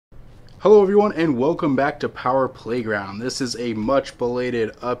Hello everyone and welcome back to Power Playground. This is a much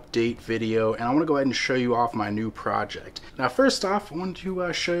belated update video and I want to go ahead and show you off my new project. Now first off, I want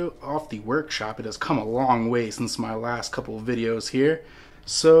to show off the workshop. It has come a long way since my last couple of videos here.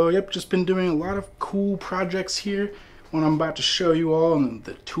 So yep, just been doing a lot of cool projects here. What I'm about to show you all, and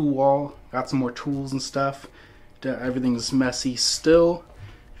the tool wall, got some more tools and stuff. Everything's messy still.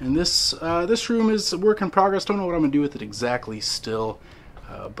 And this room is a work in progress. Don't know what I'm going to do with it exactly still,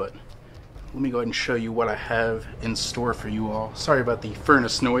 but let me go ahead and show you what I have in store for you all. Sorry about the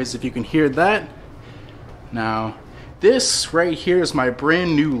furnace noise if you can hear that. Now, this right here is my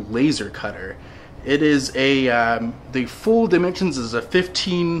brand new laser cutter. It is the full dimensions is a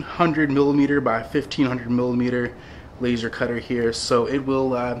 1500 millimeter by 1500 millimeter laser cutter here. So it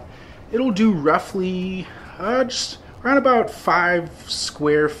will, it'll do roughly just around about 5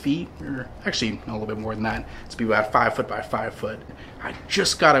 square feet, or actually a little bit more than that. It's be about 5 foot by 5 foot. I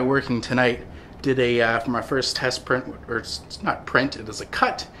just got it working tonight. Did for my first test print, or it's not print, it is a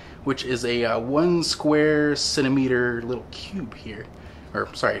cut, which is a 1 square centimeter little cube here, or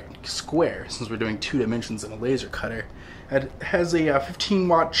sorry, square, since we're doing 2 dimensions in a laser cutter. It has a 15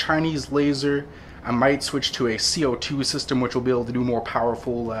 watt Chinese laser. I might switch to a CO2 system, which will be able to do more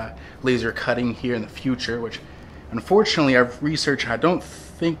powerful laser cutting here in the future, which unfortunately I've researched. I don't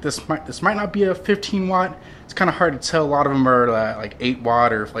think this might not be a 15 watt. It's kind of hard to tell. A lot of them are like 8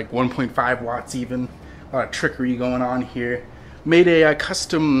 watt or like 1.5 watts even. A lot of trickery going on here. Made a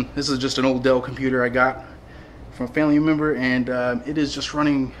custom, this is just an old Dell computer I got from a family member, and it is just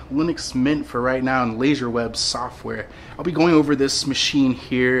running Linux Mint for right now and LaserWeb software. I'll be going over this machine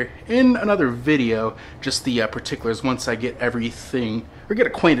here in another video, just the particulars once I get everything, or get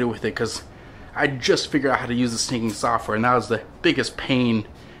acquainted with it, because I just figured out how to use the stinking software, and that was the biggest pain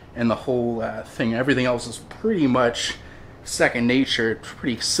in the whole thing. Everything else is pretty much second nature. It's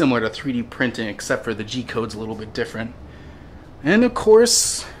pretty similar to 3D printing, except for the G-code's a little bit different. And of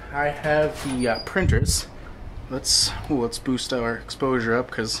course, I have the printers. Let's boost our exposure up,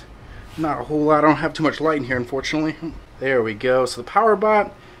 because not a whole lot. I don't have too much light in here, unfortunately. There we go. So the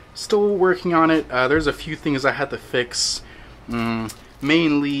PowerBot, still working on it. There's a few things I had to fix.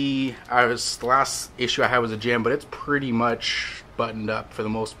 Mainly, the last issue I had was a jam, but it's pretty much buttoned up for the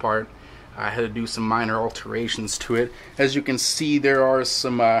most part. I had to do some minor alterations to it. As you can see, there are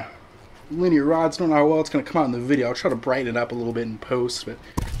some linear rods. Don't know how well it's going to come out in the video. I'll try to brighten it up a little bit in post, but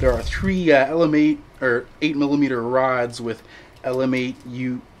there are 3 LM8 or 8mm rods with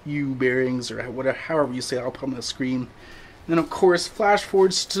LM8 U bearings, or whatever, however you say it. I'll put on the screen. And then of course, flash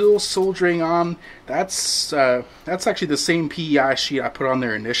forward still soldering on. That's actually the same PEI sheet I put on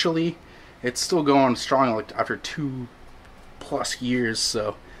there initially. It's still going strong, like after 2+ years.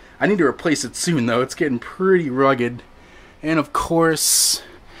 So I need to replace it soon, though. It's getting pretty rugged. And of course,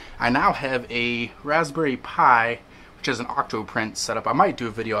 I now have a Raspberry Pi, which is an Octoprint setup. I might do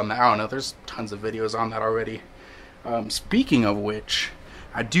a video on that. I don't know. There's tons of videos on that already. Speaking of which,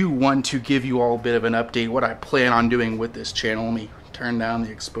 I do want to give you all a bit of an update what I plan on doing with this channel. Let me turn down the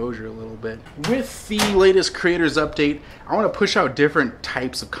exposure a little bit. With the latest creators update, I want to push out different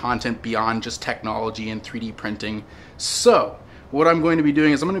types of content beyond just technology and 3D printing. So what I'm going to be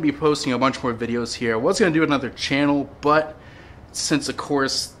doing is I'm going to be posting a bunch more videos here. I was going to do another channel, but since of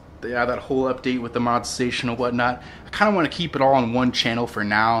course that whole update with the mod station and whatnot, I kind of want to keep it all on one channel for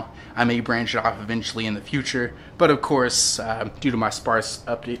now. I may branch it off eventually in the future, but of course, due to my sparse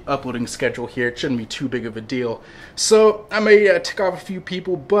uploading schedule here, it shouldn't be too big of a deal. So I may tick off a few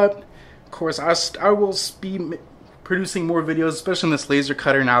people, but of course I will be producing more videos, especially in this laser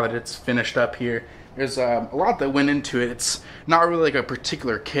cutter now that it's finished up here. There's a lot that went into it. It's not really like a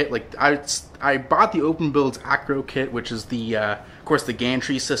particular kit. Like I bought the OpenBuilds Acro kit, which is the of course the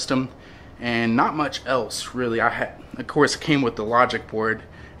gantry system, and not much else really. Of course, it came with the logic board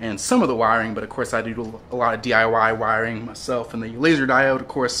and some of the wiring, but of course I do a lot of DIY wiring myself. And the laser diode, of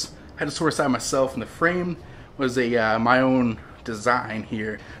course, I had to source that myself. And the frame was my own design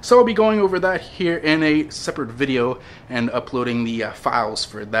here. So I'll be going over that here in a separate video and uploading the files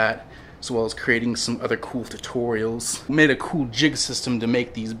for that, as well as creating some other cool tutorials. Made a cool jig system to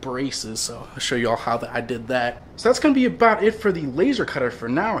make these braces, so I'll show you all how I did that. So that's going to be about it for the laser cutter for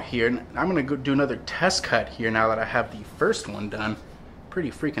now here. And I'm going to go do another test cut here now that I have the first one done. Pretty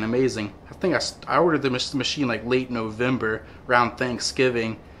freaking amazing. I think I ordered the machine like late November, around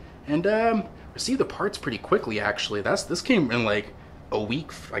Thanksgiving, and received the parts pretty quickly actually. This came in like a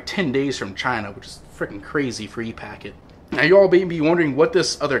week, like 10 days from China, which is freaking crazy for ePacket. Now you all may be wondering what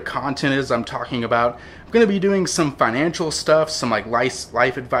this other content is I'm talking about. I'm going to be doing some financial stuff, some like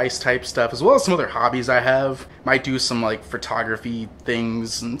life advice type stuff, as well as some other hobbies I have. Might do some like photography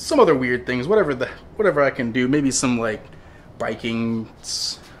things and some other weird things, whatever I can do. Maybe some like biking.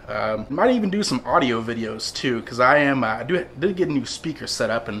 Might even do some audio videos too, because I did get a new speaker set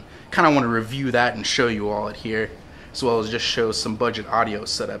up and kind of want to review that and show you all it here, as well as just show some budget audio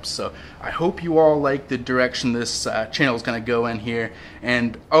setups. So I hope you all like the direction this channel is going to go in here.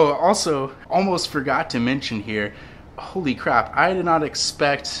 And oh, also almost forgot to mention here, holy crap, I did not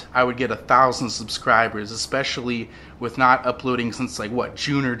expect I would get 1,000 subscribers, especially with not uploading since like what,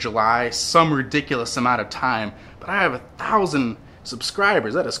 June or July, some ridiculous amount of time. But I have 1,000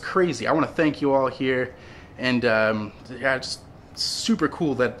 subscribers. That is crazy. I want to thank you all here, and yeah, just super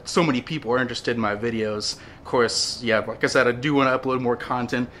cool that so many people are interested in my videos. Of course, yeah, like I said, I do want to upload more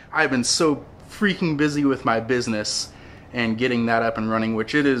content. I've been so freaking busy with my business and getting that up and running,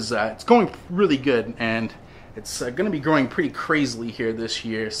 which it is, it's going really good, and it's going to be growing pretty crazily here this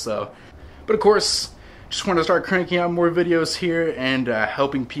year. So, but of course, just want to start cranking out more videos here and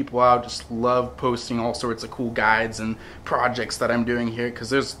helping people out. Just love posting all sorts of cool guides and projects that I'm doing here,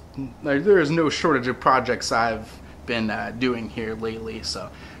 because there is no shortage of projects I've been doing here lately. So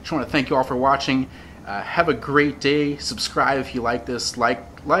just want to thank you all for watching. Have a great day. Subscribe if you like this.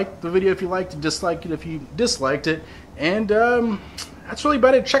 Like the video if you liked it. Dislike it if you disliked it. And that's really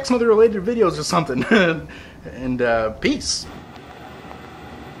about it. Check some other related videos or something. And peace.